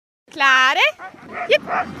Klaar, hè? Jep.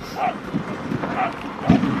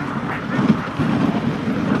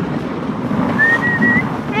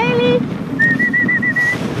 Haley.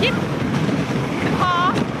 Jep.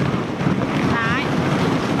 Ha. Nee.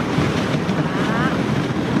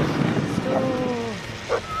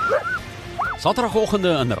 Saterdagoggende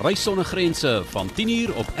in Reis sonder grense van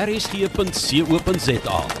 10:00 op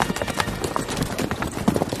rsg.co.za.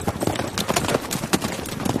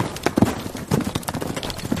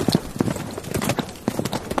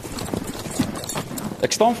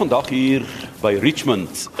 Ek staan vandag hier by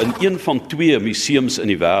Richmond in een van twee museums in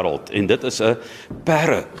die wêreld en dit is 'n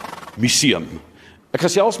Perdemuseum. Ek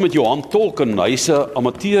gesels met Johan Tolken, hy's 'n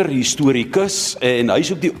amateurhistorikus en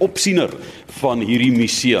hy's ook die opsiener van hierdie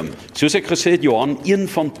museum. Soos ek gesê het, Johan, een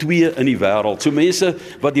van twee in die wêreld. So mense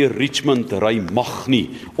wat deur Richmond ry mag nie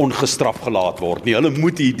ongestraf gelaat word nie. Hulle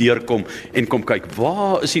moet hier deurkom en kom kyk,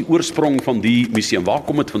 waar is die oorsprong van die museum? Waar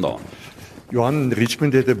kom dit vandaan? Johan,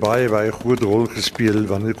 Richmond het 'n baie groot rol gespeel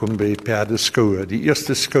wanneer dit kom by perdeskoue. Die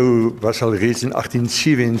eerste skou was al reeds in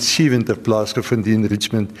 1877 plaasgevind in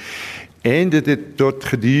Richmond. En dit het tot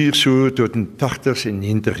geduur so tot in 80s en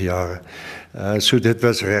 90 jare. So dit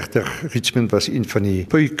was regtig, Richmond was een van die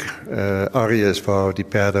puik areas waar die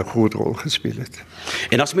perde groot rol gespeel het.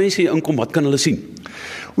 En as mense hier inkom, wat kan hulle sien?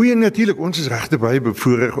 Ja, natuurlik, ons is regtig baie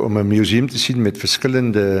bevoorreg om 'n museum te sien met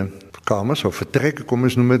verskillende kamers of vertrekke, kom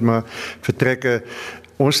ons noem dit maar vertrekke.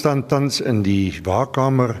 Ons staan tans in die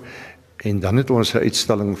waakkamer en dan het ons 'n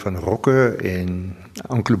uitstalling van rokke en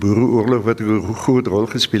Anglo-Boereoorlog wat 'n groot rol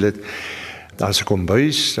gespeel het. Daar's 'n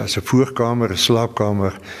kombuis, daar's 'n voorkamer, 'n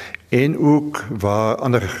slaapkamer en ook waar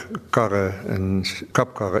ander karre en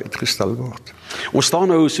kapkarre uitgestal word. Ons staan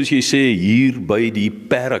nou, soos jy sê, hier by die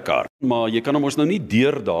perdekar, maar jy kan hom ons nou nie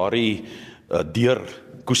deur daardie deur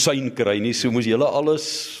kusyn kry nie, so moes julle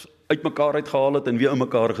alles uitmekaar uitgehaal het en weer in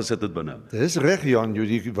mekaar gesit het binne. Dis reg, Jan,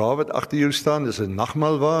 die waar wat agter jou staan, is 'n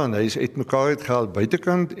nagmaalwa en hy is uitmekaar uitgehaal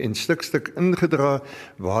buitekant en stuk ingedra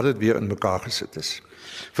waar dit weer in mekaar gesit is.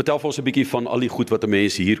 Vertel vir ons 'n bietjie van al die goed wat 'n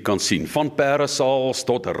mens hier kan sien, van perdesaals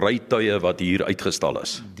tot rytuie wat hier uitgestal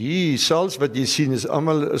is. Die saals wat jy sien is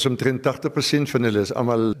omtrent 80% van hulle is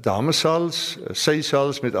almal damesaals,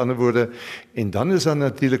 sysaals met ander woorde, en dan is daar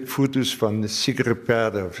natuurlik foto's van sekere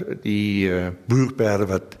perde, die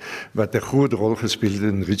boerperde wat 'n groot rol gespeel het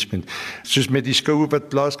in Richmond. Soos met die skoue wat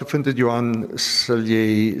plaasgevind het, Johan, sal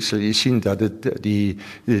jy sien dat dit die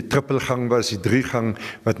trippelgang was, die driegang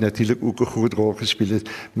wat natuurlik ook 'n groot rol gespeel het.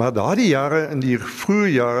 Maar daardie jare, in die vroeë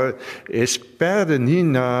jare, is perde nie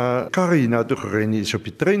na Karoo toe gery nie, is op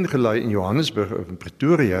die trein gelei in Johannesburg of in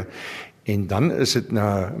Pretoria, en dan is dit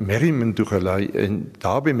na Merriman toe gelei, en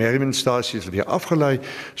daar by Merriman-stasie is weer afgelei,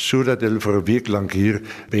 sodat hulle vir 'n week lank hier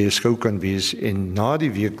by 'n skou kan wees, en na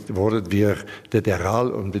die week word dit herhaal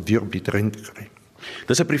om dit weer op die trein te kry.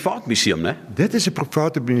 Dis 'n privaat museum, né? Dit is 'n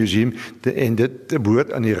private museum en dit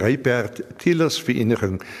behoort aan die Ryperd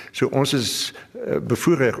Teelersvereniging. So ons is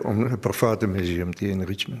bevoorreg om 'n private museum te hê in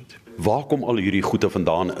Richmond. Waar kom al hierdie goede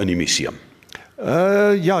vandaan in die museum?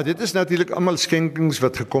 Ja, dit is natuurlik almal skenkings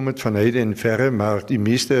wat gekom het van heide en verre, maar die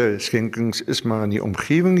meeste skenkings is maar in die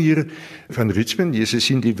omgewing hier van Richmond. Jy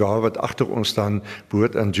sien die waar wat agter ons staan,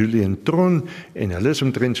 behoort aan Julian Tron, en hulle is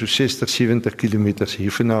omtrent so 60-70 km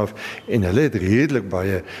hiervan af, en hulle het redelik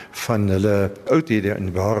baie van hulle oudhede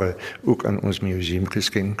en ware ook aan ons museum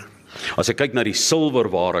geskenk. As ek kyk na die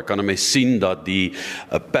silwerware, kan 'n mens sien dat die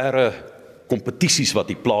perde kompetisies wat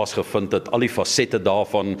hier plaasgevind het, al die fasette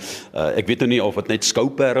daarvan, ek weet nou nie of dit net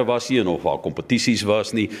skouperde was hier en of daar kompetisies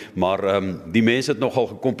was nie, maar die mense het nogal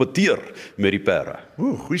gekompeteer met die perde.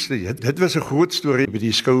 Goeie, dit was 'n groot storie by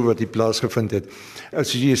die skou wat hier plaasgevind het.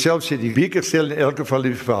 As jy self sê, die beker stel in elk geval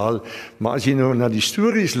die verhaal, maar as jy nou na die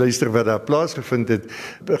stories luister wat daar plaasgevind het,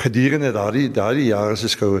 gedurende daardie jare se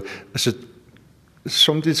skoue, is dit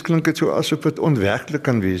soms klink dit so asof dit onwerklik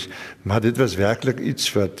kan wees, maar dit was werklik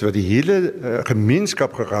iets wat die hele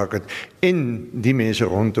gemeenskap geraak het en die mense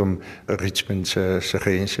rondom Richmond se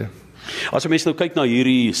grense. As 'n mens nou kyk na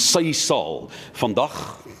hierdie sysaal,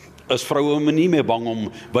 vandag is vroue nie meer bang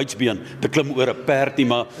om wydsbeen te klim oor 'n perd nie,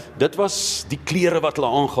 maar dit was die klere wat hulle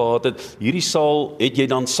aangetree het. Hierdie saal, het jy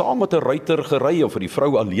dan saam met 'n ruiter gery of het die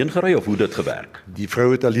vrou alleen gery of hoe dit gewerk? Die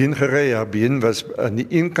vrou het alleen gery, haar been was aan die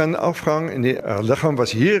een kant afgehang en haar liggaam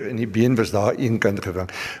was hier en die been was daar een kant gevang.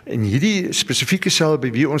 En hierdie spesifieke saal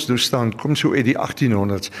by wie ons nou staan, kom so uit die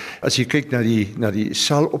 1800s. As jy kyk na die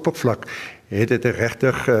saaloppervlak, het dit 'n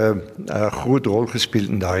regtig groot rol gespeel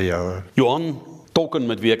in daai jare. Johan Tolken,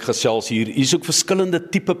 met wie ek gesels hier, is ook verskillende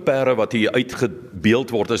tipe perde wat hier uitgebeeld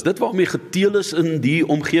word. Is dit waarmee geteel is in die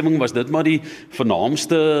omgewing, was dit maar die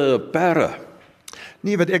vernaamste perde?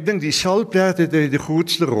 Nee, wat ek dink die saalperd het die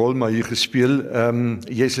grootste rol maar hier gespeel.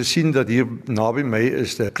 Jy sal sien dat hier naby my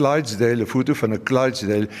is die Clydesdale, 'n foto van 'n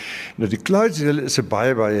Clydesdale. Nou die Clydesdale is 'n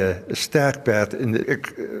baie sterk perd en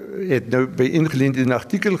ek het nou by ingeleend in 'n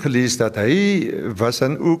artikel gelees dat hy was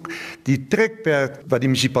dan ook die trekperd wat die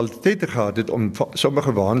munisipaliteite gehad het om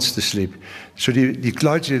sommige waans te sleep. So die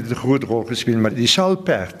Clydesdale het 'n groot rol gespeel, maar die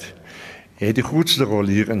saalperd het die grootste rol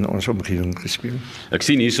hier in ons omgewing gespeel. Ek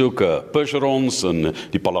sien hier's ook Percherons en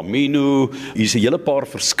die Palomino. Hier's 'n hele paar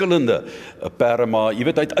verskillende perde, maar jy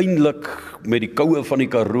weet uiteindelik met die koue van die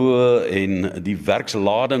Karoo en die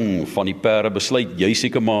werkslading van die perde besluit jy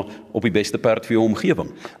seker maar op die beste perd vir jou omgewing.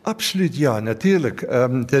 Absoluut ja, natuurlik.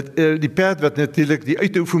 Die perd wat natuurlik die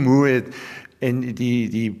uithou vermoë het en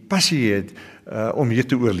die passie het om hier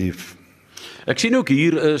te oorleef. Ek sien ook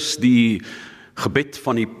hier is die gebed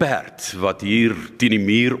van die perd wat hier teen die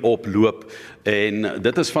muur oploop en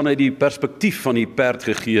dit is vanuit die perspektief van die perd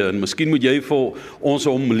gegee en miskien moet jy vir ons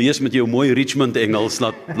hom lees met jou mooi Richmond Engels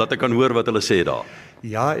laat ek kan hoor wat hulle sê daar.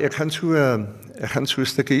 Ja, ek gaan so 'n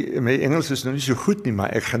stukkie, my Engels is nog nie so goed nie,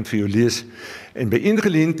 maar ek gaan vir jou lees. En by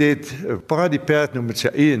ingeleendheid praat die perd nou met sy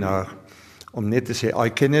eienaar om net te sê, I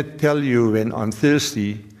cannot tell you when I'm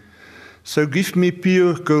thirsty, so give me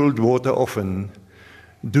pure cold water often.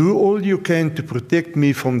 Do all you can to protect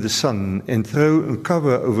me from the sun and throw a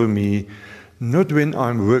cover over me, not when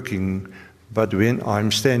I'm working, but when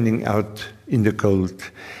I'm standing out in the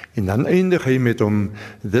cold. En dan eindig hy met hom,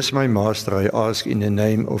 this my master I ask in the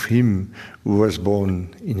name of him who was born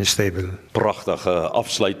in a stable. Pragtige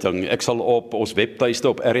afsluiting. Ek sal op ons webtuiste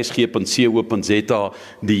op rsg.co.za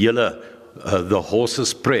die hele The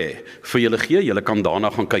Horse's Prayer vir julle gee, julle kan daarna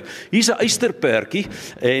gaan kyk. Hier's 'n eysterperdjie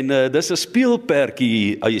en dis 'n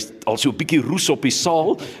speelperdjie. Hy is al so 'n bietjie roes op die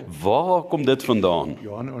saal. Waar kom dit vandaan?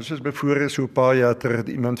 Johan, ons is bevore so 'n paar jaar terug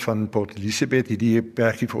iemand van Port Elizabeth het die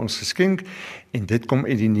perdjie vir ons geskenk en dit kom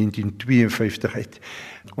in die 1952 uit.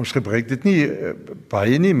 Ons gebruik dit nie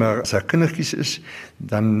baie nie, maar as daar kindertjies is,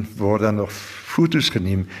 dan word daar nog foto's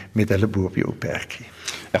geneem met hulle bo op die ou perdjie.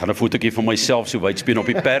 Ek gaan 'n fotootjie van myself so wydspeen op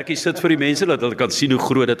die perdjie sit vir die mense dat hulle kan sien hoe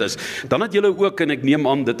groot dit is. Dan het julle ook, en ek neem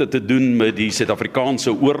aan dit het te doen met die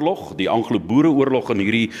Suid-Afrikaanse oorlog, die Anglo-Boereoorlog in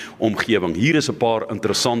hierdie omgewing. Hier is 'n paar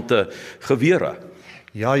interessante gewere.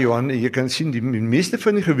 Ja, Johan, jy kan sien die meeste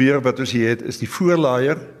van die gewere wat ons hier het is die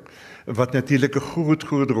voorlaaier wat natuurlik 'n groot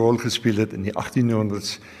rol gespeel het in die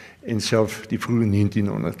 1800s en self die vroeë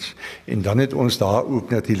 1900s. En dan het ons daar ook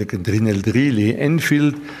natuurlik 'n 303 Lee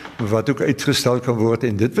Enfield wat ook uitgestel kan word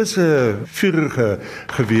en dit was 'n vurige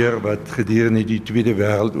geweer wat gedurende die Tweede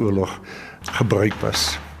Wêreldoorlog gebruik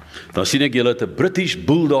was. Dan sien ek julle het 'n British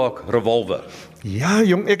Bulldog revolver. Ja,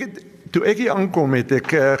 jong, toe ek hier aankom het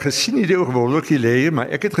ek gesien die ou revolvertjie lê, maar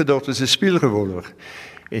ek het gedink dit is 'n speelrevolver.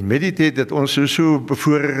 En met die tyd dat ons so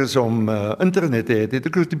bevoorreg is om internet te hê, het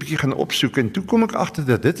ek ook 'n bietjie gaan opsoek en toe kom ek agter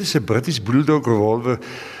dat dit is 'n British Bulldog revolver,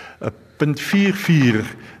 'n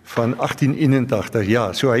 .44 van 1881.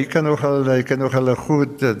 Ja, so hy kan nog al 'n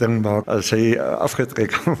groot ding maak as hy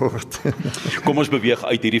afgetrek word. Kom ons beweeg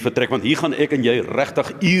uit hierdie vertrek want hier gaan ek en jy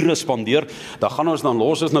regtig ure spandeer. Dan gaan ons dan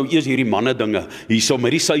los ons nou eers hierdie manne dinge. Hierso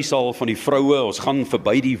met die sysaal van die vroue. Ons gaan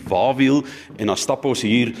verby die waawiel en dan stap ons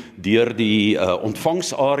hier deur die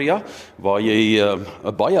ontvangsarea waar jy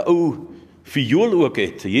 'n baie ou viool ook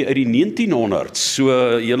het, hier uit die 1900s, so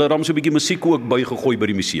julle het dan so 'n bietjie musiek ook bygegooi by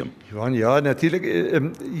die museum. Johan, ja, natuurlik,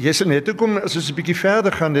 jy sal net kom, as ons 'n bietjie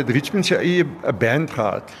verder gaan, het Richmond sy eie band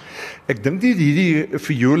gehad. Ek dink nie hierdie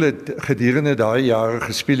viool het gedurende daai jare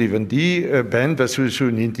gespeel nie, want die band was so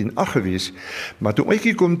 1908 gewees, maar toe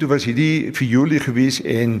ek kom, toe was hierdie viool gewees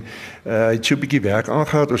en hy het so 'n bietjie werk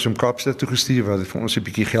aangehad, ons om Kaapstad toe gestuur, wat vir ons 'n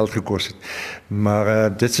bietjie geld gekos het.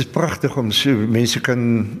 Maar dit is pragtig om so, mense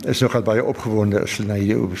is nogal baie opgewonde as hulle na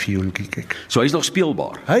hierdie ou viool kyk. So hy is nog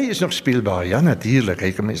speelbaar? Hy is nog speelbaar, ja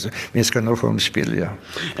natuurlik, mense kan nog vir hom speel, ja.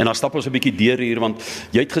 En dan stap ons 'n bietjie deur hier, want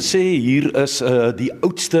jy het gesê hier is die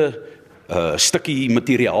oudste stukkie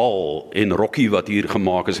materiaal en rokkie wat hier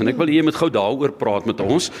gemaak is en ek wil jy moet gou daaroor praat met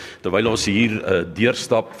ons terwyl ons hier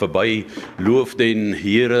deurstap verby loof den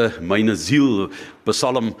Here myne siel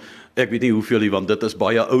Psalm. Ek weet nie hoeveel want dit is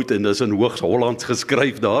baie oud en dis in Hoogs-Hollands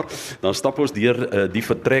geskryf daar. Dan stap ons deur die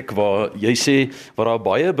vertrek waar jy sê waar daar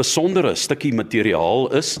baie besondere stukkie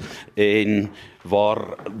materiaal is en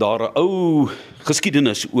waar daar 'n ou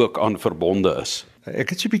geskiedenis ook aan verbonde is. Ek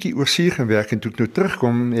het so 'n bietjie oorsee gewerk en toe ek nou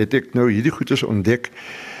terugkom, het ek nou hierdie goedes ontdek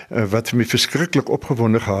wat vir my verskriklik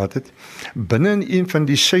opgewonde gehad het. Binne in een van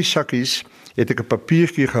die sysakkies het ek 'n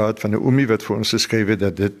papiertjie gehad van 'n oomie wat vir ons geskryf het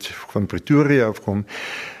dat dit van Pretoria afkom.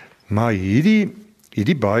 Maar hierdie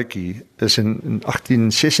Hierdie baadjie is in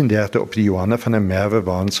 1836 op die Johan van der Merwe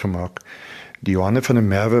waans gemaak. Die Johan van der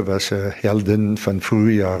Merwe was 'n heldin van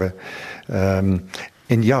vroeë jare.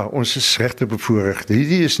 En ja, ons is regtig bevoorreg.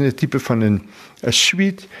 Hierdie is 'n tipe van 'n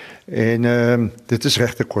suite en dit is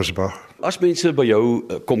regtig kosbaar. As mense by jou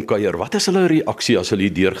kom kuier, wat is hulle reaksie as hulle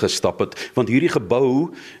hier deurgestap het? Want hierdie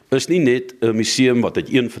gebou is nie net 'n museum wat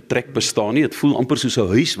uit een vertrek bestaan nie, dit voel amper soos 'n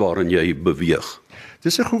huis waarin jy beweeg.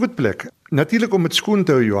 Dis 'n groot plek. Natuurlik om dit skoon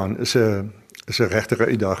te hou, Johan, is 'n regtige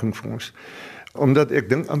uitdaging vir ons. Omdat ek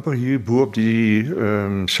dink amper hier bo op die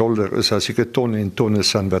sonder is as seker tonne en tonne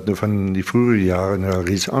sand wat nou van die vroeë jare na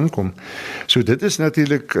Reis aankom. So dit is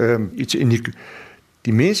natuurlik iets uniek.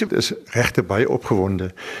 Die mense is regtig baie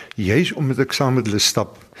opgewonde, juis omdat ek saam met hulle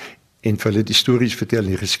stap en vir hulle die stories vertel,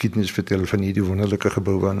 die geskiedenis vertel van hierdie wonderlike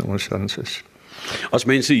gebou waarin ons tans is. As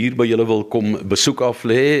mense hier by julle wil kom besoek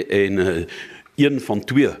aflê en een van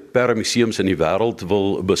twee Perdemuseums in die wêreld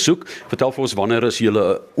wil besoek, vertel vir ons wanneer is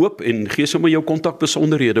julle oop en gee sommer jou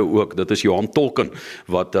kontakbesonderhede ook. Dit is Johan Tolken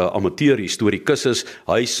wat 'n amateurhistorikus is.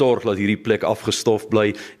 Hy sorg dat hierdie plek afgestof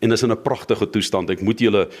bly en is in 'n pragtige toestand. Ek moet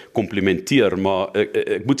julle komplimenteer, maar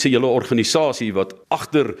ek moet sê julle organisasie wat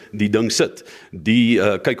agter die ding sit, die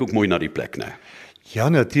kyk ook mooi na die plek, né? Ja,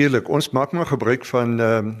 natuurlik. Ons maak maar gebruik van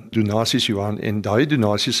donasies, Johan, en daai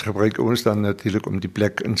donasies gebruik ons dan natuurlik om die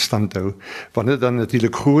plek in stand te hou. Wanneer dan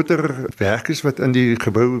natuurlik groter werk is wat in die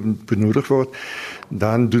gebou benodig word,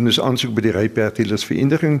 dan doen ons aansoek by die Reis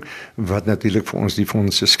wat natuurlik vir ons die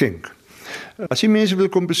fondse skenk. As jy mense wil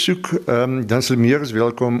kom besoek, dan is hulle meer as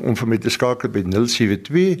welkom om vir my te skakel by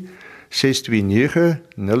 072 629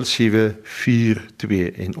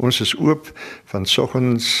 0742 en ons is oop van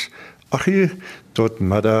soggens 8:00 tot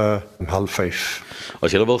middag 4:30.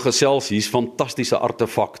 As jy wil gesels, hier's fantastiese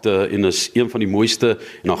artefakte en is een van die mooiste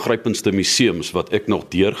en aangrypendste museums wat ek nog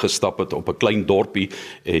deurgestap het op 'n klein dorpie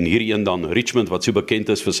en hierdie een dan Richmond wat so bekend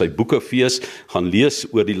is vir sy boekefees, gaan lees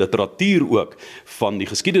oor die literatuur ook van die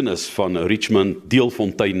geskiedenis van Richmond,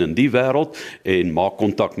 deelfontein in die wêreld en maak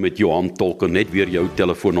kontak met Johan Tolken, net weer jou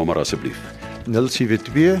telefoonnommer asseblief.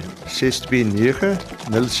 072 629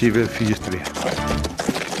 0742.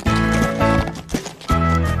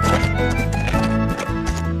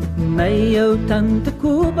 My ou tante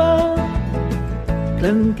Kuba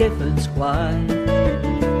klink effens kwaai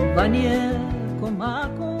wanneer